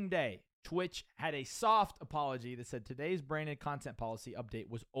same day, Twitch had a soft apology that said today's branded content policy update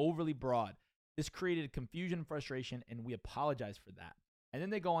was overly broad. This created confusion and frustration, and we apologize for that. And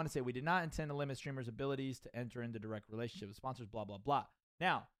then they go on to say, we did not intend to limit streamers' abilities to enter into direct relationship with sponsors, blah, blah, blah.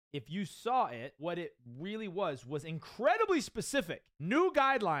 Now, if you saw it, what it really was incredibly specific. New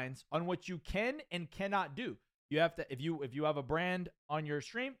guidelines on what you can and cannot do. You have to, if you have a brand on your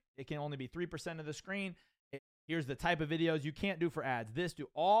stream, it can only be 3% of the screen. Here's the type of videos you can't do for ads. Do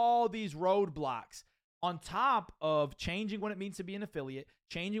all these roadblocks on top of changing what it means to be an affiliate,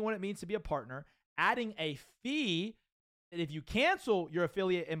 changing what it means to be a partner, adding a fee that if you cancel your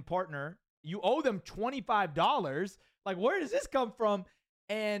affiliate and partner, you owe them $25. Like, where does this come from?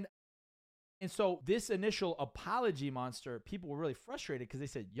 And so this initial apology monster, people were really frustrated because they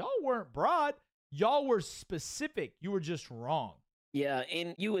said, y'all weren't broad. Y'all were specific. You were just wrong. Yeah,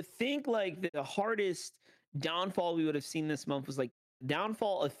 and you would think like the hardest downfall we would have seen this month was like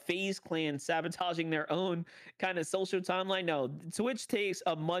downfall of FaZe Clan sabotaging their own kind of social timeline. No, Twitch takes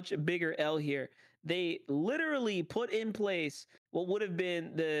a much bigger L here. They literally put in place what would have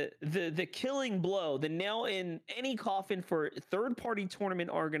been the killing blow, the nail in any coffin for third-party tournament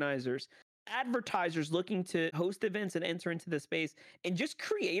organizers, advertisers looking to host events and enter into the space, and just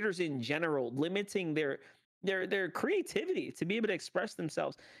creators in general, limiting their creativity to be able to express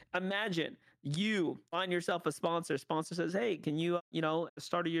themselves. Imagine you find yourself a sponsor. Sponsor says, "Hey, can you,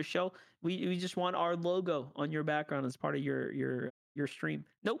 start of your show? We just want our logo on your background as part of your stream."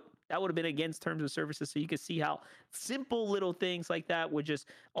 Nope. That would have been against terms of services. So you can see how simple little things like that would just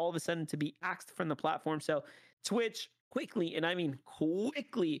all of a sudden to be axed from the platform. So Twitch quickly, and I mean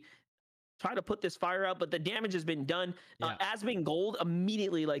quickly, try to put this fire out, but the damage has been done. Yeah. Asmongold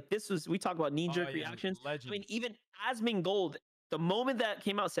immediately, like we talk about knee-jerk reactions. Legend. I mean, even Asmongold, the moment that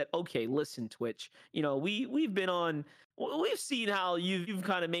came out, said, "Okay, listen, Twitch, we've seen how you've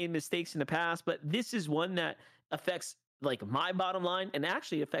kind of made mistakes in the past, but this is one that affects like my bottom line and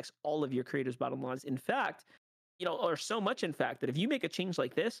actually affects all of your creators' bottom lines. In fact, or so much in fact that if you make a change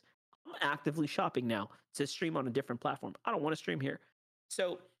like this, I'm actively shopping now to stream on a different platform. I don't want to stream here."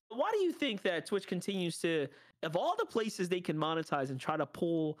 So why do you think that Twitch continues to, of all the places they can monetize and try to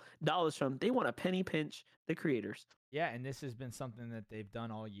pull dollars from, they want to penny pinch the creators? Yeah, and this has been something that they've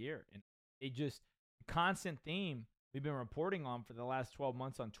done all year. And constant theme we've been reporting on for the last 12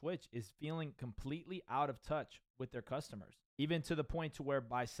 months on Twitch is feeling completely out of touch with their customers, even to the point to where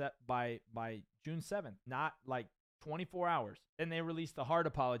by June 7th, not like 24 hours, then they released a hard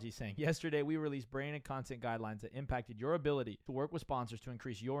apology saying, yesterday we released brand and content guidelines that impacted your ability to work with sponsors to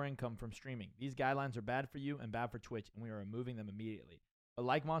increase your income from streaming. These guidelines are bad for you and bad for Twitch, and we are removing them immediately. But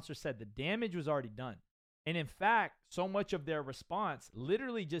like Monster said, the damage was already done. And in fact, so much of their response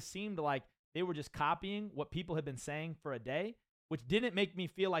literally just seemed like they were just copying what people had been saying for a day, which didn't make me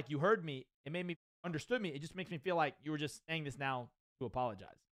feel like you heard me. It made me understood me. It just makes me feel like you were just saying this now to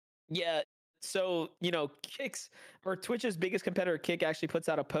apologize. Yeah. So, Kick's or Twitch's biggest competitor, Kick, actually puts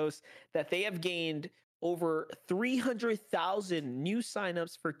out a post that they have gained over 300,000 new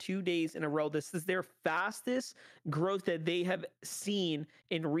signups for 2 days in a row. This is their fastest growth that they have seen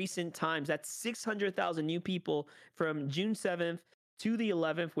in recent times. That's 600,000 new people from June 7th to the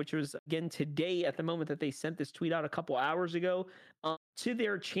 11th, which was again today at the moment that they sent this tweet out a couple hours ago, to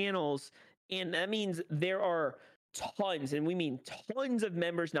their channels. And that means there are tons, and we mean tons of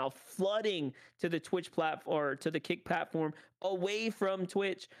members now flooding to the Twitch platform or to the Kick platform away from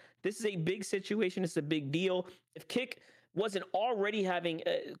Twitch. This is a big situation. It's a big deal. If Kick wasn't already having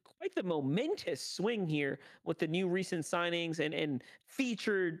quite the momentous swing here with the new recent signings and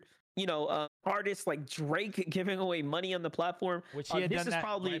featured, artists like Drake giving away money on the platform, which he had this done is that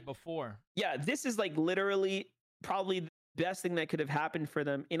probably right before. Yeah, this is like literally probably the best thing that could have happened for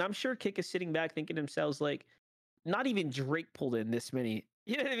them. And I'm sure Kick is sitting back thinking to themselves, like, not even Drake pulled in this many.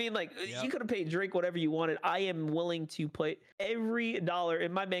 You know what I mean? Like, Yep. You could have paid Drake whatever you wanted. I am willing to put every dollar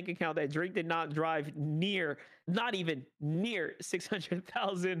in my bank account that Drake did not drive not even near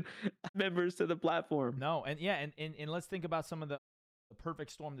 600,000 members to the platform. No, and yeah, and let's think about some of the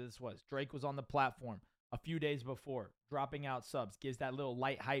perfect storm that this was. Drake was on the platform a few days before, dropping out subs, gives that little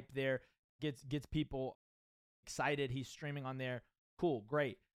light hype there, gets people excited. He's streaming on there. Cool,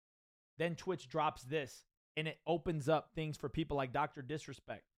 great. Then Twitch drops this, and it opens up things for people like Dr.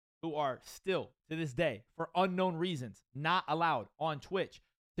 Disrespect, who are still, to this day, for unknown reasons, not allowed on Twitch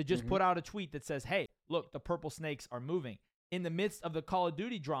to just put out a tweet that says, hey, look, the purple snakes are moving. In the midst of the Call of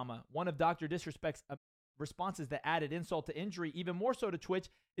Duty drama, one of Dr. Disrespect's responses that added insult to injury, even more so to Twitch,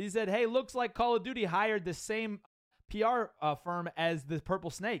 he said, hey, looks like Call of Duty hired the same PR firm as the purple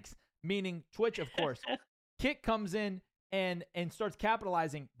snakes, meaning Twitch, of course. Kick comes in and starts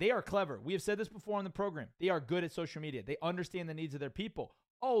capitalizing. They are clever. We have said this before on the program. They are good at social media. They understand the needs of their people.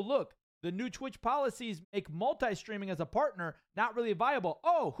 Oh, look, the new Twitch policies make multi-streaming as a partner not really viable.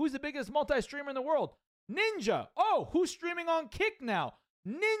 Oh, who's the biggest multi-streamer in the world? Ninja. Oh, who's streaming on Kick now?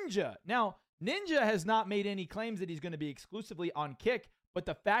 Ninja. Now, Ninja has not made any claims that he's going to be exclusively on Kick, but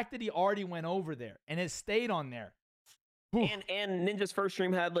the fact that he already went over there and has stayed on there. And Ninja's first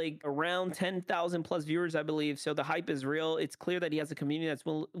stream had like around 10,000 plus viewers, I believe. So the hype is real. It's clear that he has a community that's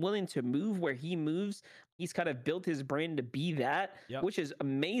willing to move where he moves. He's kind of built his brand to be that, which is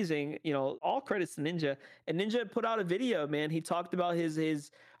amazing. All credits to Ninja. And Ninja put out a video, man. He talked about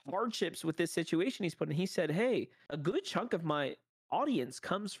his hardships with this situation he's put in. He said, hey, a good chunk of my audience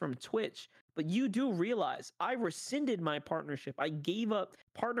comes from Twitch, but you do realize I rescinded my partnership. I gave up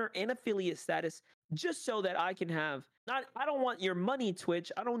partner and affiliate status just so that I can have I don't want your money,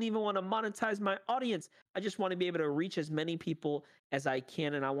 Twitch. I don't even want to monetize my audience. I just want to be able to reach as many people as I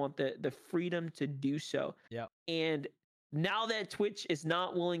can, and I want the freedom to do so. Yeah. And now that Twitch is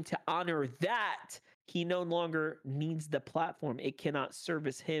not willing to honor that, he no longer needs the platform. It cannot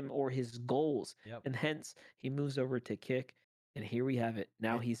service him or his goals. Yep. And hence he moves over to Kick. And here we have it.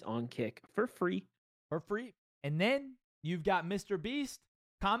 Now he's on Kick for free. For free. And then you've got Mr. Beast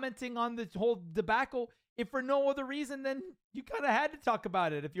commenting on the whole debacle. If for no other reason, then you kind of had to talk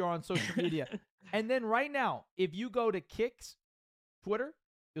about it if you're on social media. And then right now, if you go to Kick's Twitter,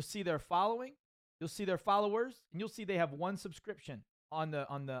 you'll see their following, you'll see their followers, and you'll see they have one subscription on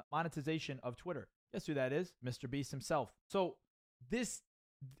the monetization of Twitter. Guess who that is? Mr. Beast himself. So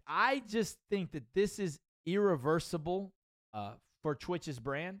I just think that this is irreversible for Twitch's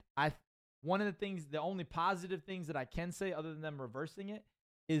brand. One of the things, the only positive things that I can say other than them reversing it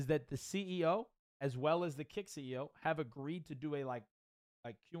is that the CEO as well as the Kick CEO have agreed to do a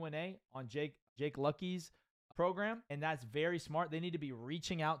Q&A on Jake Lucky's program, and that's very smart. They need to be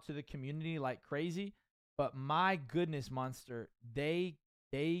reaching out to the community like crazy. But my goodness, Monster, they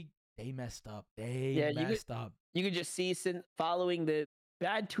messed up. They messed up. You could just see following the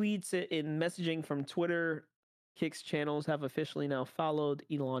bad tweets in messaging from Twitter. Kick's channels have officially now followed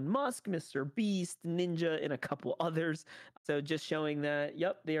Elon Musk, Mr. Beast, Ninja, and a couple others. So just showing that,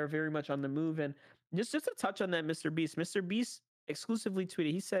 they are very much on the move. And just to touch on that, Mr. Beast exclusively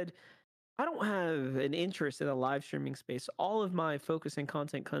tweeted, he said, I don't have an interest in a live streaming space. All of my focus and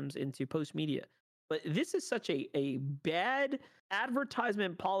content comes into post media. But this is such a bad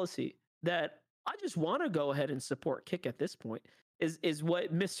advertisement policy that I just want to go ahead and support Kick at this point. Is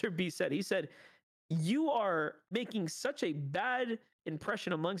what Mr. B said. He said, you are making such a bad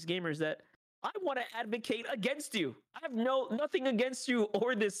impression amongst gamers that I want to advocate against you. I have nothing against you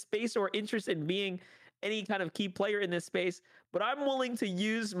or this space or interest in being any kind of key player in this space, but I'm willing to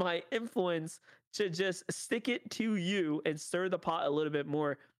use my influence to just stick it to you and stir the pot a little bit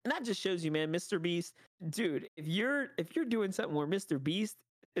more. And that just shows you, man, Mr. Beast, dude, if you're doing something where Mr. Beast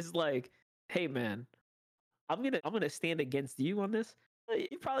is like, hey man, I'm gonna stand against you on this.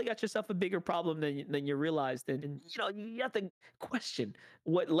 You probably got yourself a bigger problem than you realized, and you know you have to question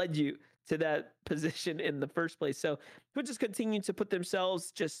what led you to that position in the first place. So we'll just continue to put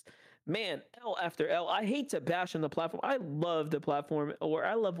themselves just man L after L. I hate to bash on the platform. I love the platform, or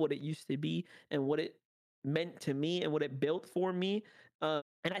I love what it used to be and what it meant to me and what it built for me. And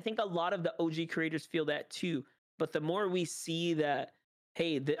I think a lot of the OG creators feel that too. But the more we see that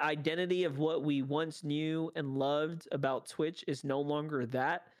hey, the identity of what we once knew and loved about Twitch is no longer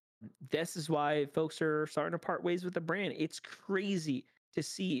that. This is why folks are starting to part ways with the brand. It's crazy to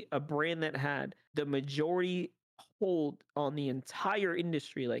see a brand that had the majority hold on the entire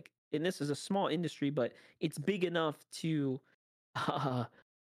industry. Like, and this is a small industry, but it's big enough to uh,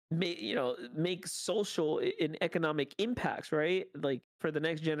 make social and economic impacts, right? Like for the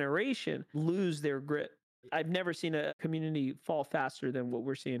next generation, lose their grip. I've never seen a community fall faster than what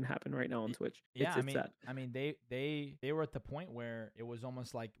we're seeing happen right now on Twitch. Yeah, It's sad. I mean, they were at the point where it was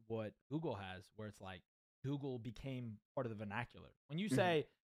almost like what Google has, where it's like Google became part of the vernacular. When you Mhm. say,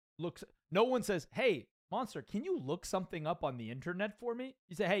 "Looks," no one says, "Hey, Monster, can you look something up on the internet for me?"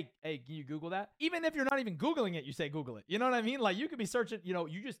 You say, "Hey, can you Google that?" Even if you're not even Googling it, you say Google it. You know what I mean? Like you could be searching.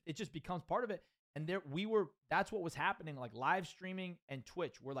 It just becomes part of it. And there we were. That's what was happening. Like live streaming and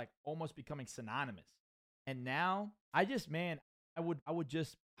Twitch were like almost becoming synonymous. And now I would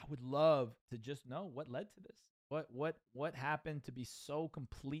love to just know what led to this. What happened to be so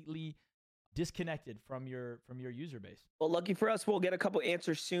completely disconnected from your user base? Well, lucky for us, we'll get a couple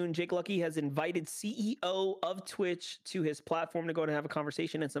answers soon. Jake Lucky has invited CEO of Twitch to his platform to go and have a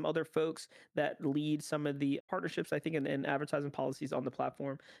conversation, and some other folks that lead some of the partnerships, I think, and advertising policies on the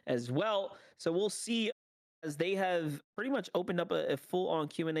platform as well. So we'll see as they have pretty much opened up a full-on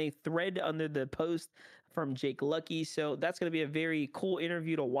Q&A thread under the post from Jake Lucky. So that's going to be a very cool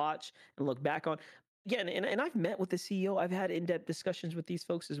interview to watch and look back on. Again, and I've met with the CEO. I've had in-depth discussions with these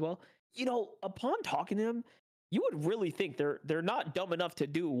folks as well. Upon talking to them, you would really think they're not dumb enough to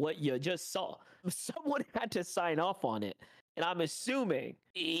do what you just saw. Someone had to sign off on it, and I'm assuming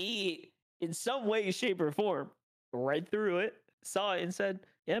he, in some way, shape, or form, read through it, saw it, and said,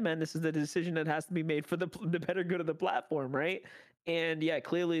 "Yeah, man, this is the decision that has to be made for the better good of the platform, right?" And yeah,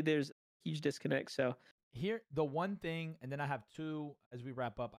 clearly there's a huge disconnect. So Here, the one thing, and then I have two as we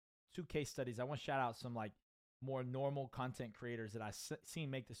wrap up, two case studies. I want to shout out some like more normal content creators that seen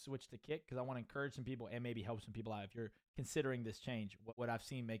make the switch to Kick because I want to encourage some people and maybe help some people out if you're considering this change. What I've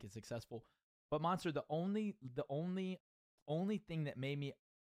seen make it successful. But Monster, the only thing that made me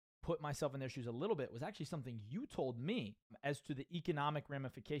put myself in their shoes a little bit was actually something you told me as to the economic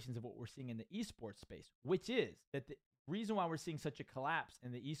ramifications of what we're seeing in the esports space, which is that the reason why we're seeing such a collapse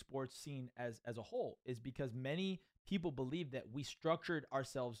in the esports scene as a whole is because many people believe that we structured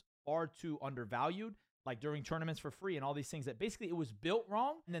ourselves far too undervalued, like during tournaments for free and all these things, that basically it was built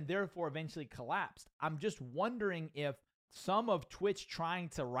wrong and then therefore eventually collapsed. I'm just wondering if some of Twitch trying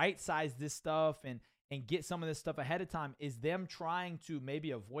to right size this stuff and get some of this stuff ahead of time is them trying to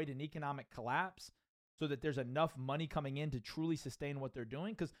maybe avoid an economic collapse so that there's enough money coming in to truly sustain what they're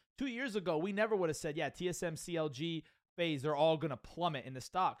doing. Because 2 years ago, we never would have said, yeah, TSM, CLG, FaZe, they're all going to plummet in the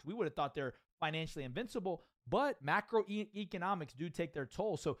stocks. We would have thought they're financially invincible, but macroeconomics do take their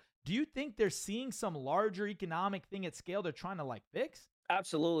toll. So do you think they're seeing some larger economic thing at scale they're trying to like fix?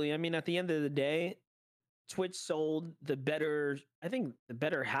 absolutely. I mean, at the end of the day, Twitch sold I think the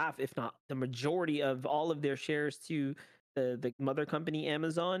better half, if not the majority of all of their shares to the mother company,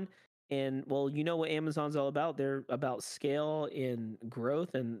 Amazon. And well, you know what Amazon's all about. They're about scale and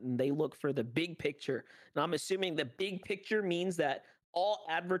growth, and they look for the big picture. And I'm assuming the big picture means that all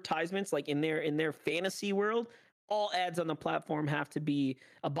advertisements, like in their fantasy world, all ads on the platform have to be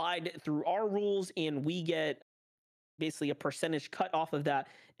abide through our rules, and we get basically a percentage cut off of that.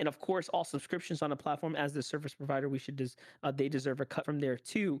 And of course, all subscriptions on a platform as the service provider, they deserve a cut from there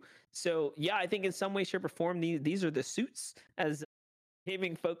too. So yeah, I think in some way, shape, or form, these are the suits as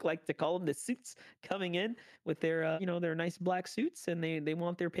gaming folk like to call them, the suits coming in with their their nice black suits, and they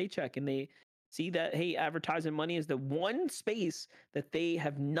want their paycheck, and they see that, hey, advertising money is the one space that they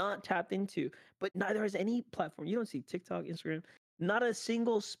have not tapped into, but neither has any platform. You don't see TikTok, Instagram, not a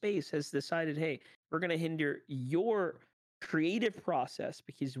single space has decided, hey, we're going to hinder your creative process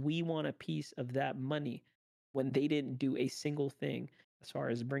because we want a piece of that money, when they didn't do a single thing as far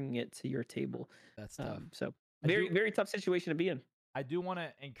as bringing it to your table. That's tough. So very tough situation to be in. I do want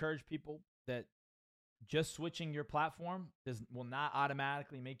to encourage people that just switching your platform will not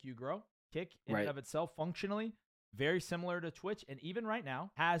automatically make you grow. Kick in and of itself, functionally very similar to Twitch, and even right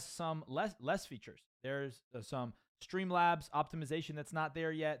now has some less features. There's some Streamlabs optimization that's not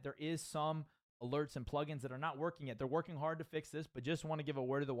there yet. There is some alerts and plugins that are not working yet. They're working hard to fix this, but just want to give a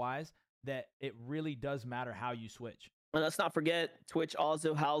word of the wise that it really does matter how you switch. And let's not forget, Twitch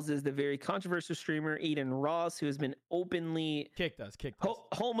also houses the very controversial streamer Aiden Ross, who has been openly kicked us.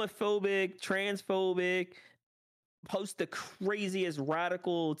 Homophobic, transphobic, posts the craziest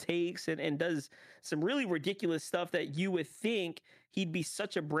radical takes, and does some really ridiculous stuff that you would think he'd be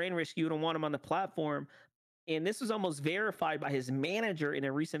such a brand risk, you don't want him on the platform. And this was almost verified by his manager in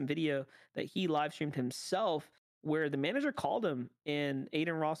a recent video that he live streamed himself, where the manager called him, and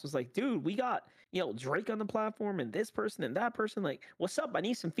Aiden Ross was like, dude, we got, Drake on the platform and this person and that person. Like, what's up? I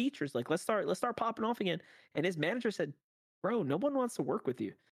need some features. Like, let's start popping off again. And his manager said, bro, no one wants to work with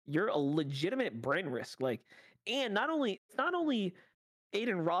you. You're a legitimate brand risk. Like, and not only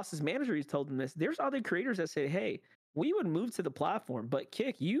Aiden Ross's manager who's told him this, there's other creators that say, hey, we would move to the platform, but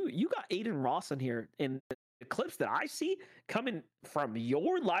Kick, you got Aiden Ross in here, and the clips that I see coming from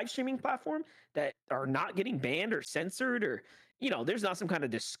your live streaming platform that are not getting banned or censored, or there's not some kind of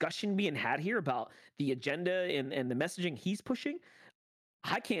discussion being had here about the agenda and the messaging he's pushing.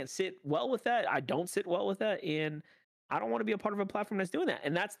 I can't sit well with that. I don't sit well with that, and I don't want to be a part of a platform that's doing that.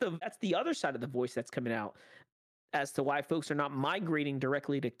 And that's the other side of the voice that's coming out as to why folks are not migrating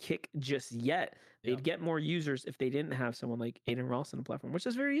directly to Kick just yet. They'd get more users if they didn't have someone like Aiden Ross on the platform, which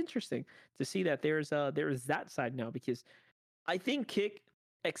is very interesting to see that there is that side now, because I think Kick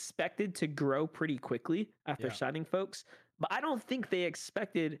expected to grow pretty quickly after signing folks, but I don't think they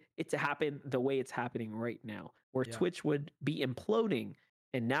expected it to happen the way it's happening right now, where Twitch would be imploding,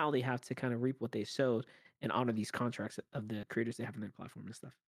 and now they have to kind of reap what they sowed and honor these contracts of the creators they have on their platform and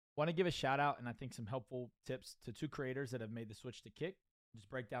stuff. Want to give a shout out and I think some helpful tips to two creators that have made the switch to Kick. Just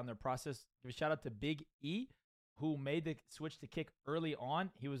break down their process. Give a shout out to Big E, who made the switch to Kick early on.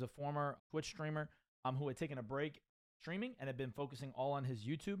 He was a former Twitch streamer who had taken a break streaming and had been focusing all on his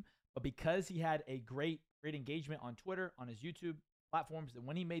YouTube. But because he had a great engagement on Twitter, on his YouTube platforms, that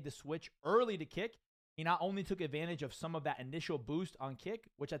when he made the switch early to Kick, he not only took advantage of some of that initial boost on Kick,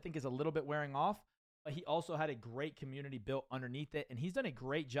 which I think is a little bit wearing off, but he also had a great community built underneath it. And he's done a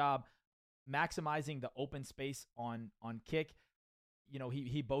great job maximizing the open space on Kick.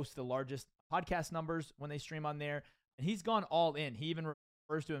 He boasts the largest podcast numbers when they stream on there, and he's gone all in. He even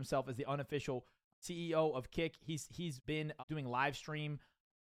refers to himself as the unofficial CEO of Kick. He's been doing live stream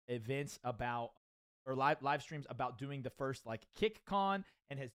events live streams about doing the first KickCon,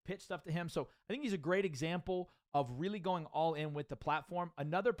 and has pitched stuff to him. So I think he's a great example of really going all in with the platform.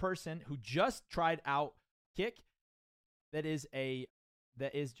 Another person who just tried out Kick that is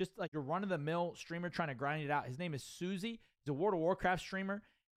just like your run-of-the-mill streamer trying to grind it out. His name is Susie. He's a World of Warcraft streamer,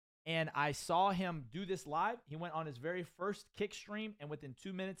 and I saw him do this live. He went on his very first Kick stream, and within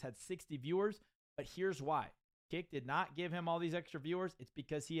 2 minutes had 60 viewers. But here's why. Kick did not give him all these extra viewers. It's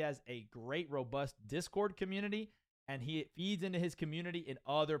because he has a great, robust Discord community, and he feeds into his community in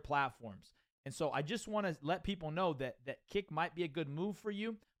other platforms. And so I just want to let people know that Kick might be a good move for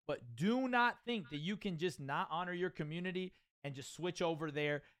you, but do not think that you can just not honor your community and just switch over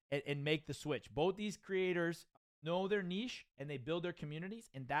there and make the switch. Both these creators know their niche and they build their communities,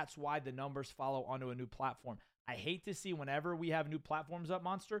 and that's why the numbers follow onto a new platform. I hate to see whenever we have new platforms up,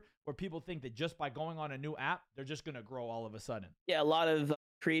 Monster, where people think that just by going on a new app, they're just going to grow all of a sudden. Yeah, a lot of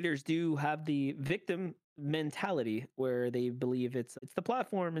creators do have the victim mentality where they believe it's the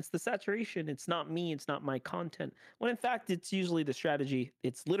platform, it's the saturation, it's not me, it's not my content. When in fact, it's usually the strategy.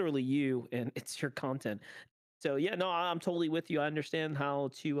 It's literally you and it's your content. So yeah, no, I'm totally with you. I understand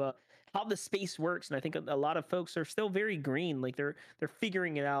how the space works, and I think a lot of folks are still very green, like they're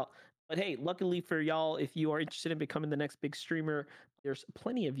figuring it out. But hey, luckily for y'all, if you are interested in becoming the next big streamer, there's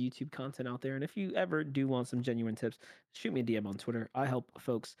plenty of YouTube content out there. And if you ever do want some genuine tips, shoot me a DM on Twitter. I help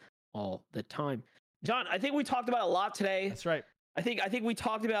folks all the time. John, I think we talked about a lot today. That's right. I think we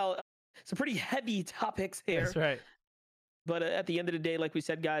talked about some pretty heavy topics here. That's right. But at the end of the day, like we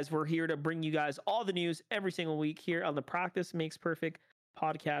said, guys, we're here to bring you guys all the news every single week here on the Practice Makes Perfect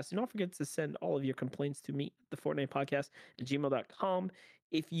podcast. And don't forget to send all of your complaints to me, the Fortnite podcast at gmail.com.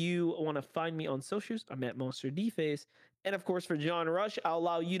 If you want to find me on socials, I'm at Monster DFace. And of course, for John Rush, I'll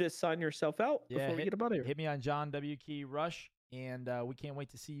allow you to sign yourself out before we get up out of here. Hit me on John W. Key Rush. And we can't wait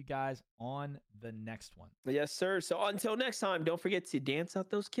to see you guys on the next one. Yes, sir. So until next time, don't forget to dance out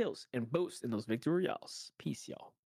those kills and boast in those victory royales. Peace, y'all.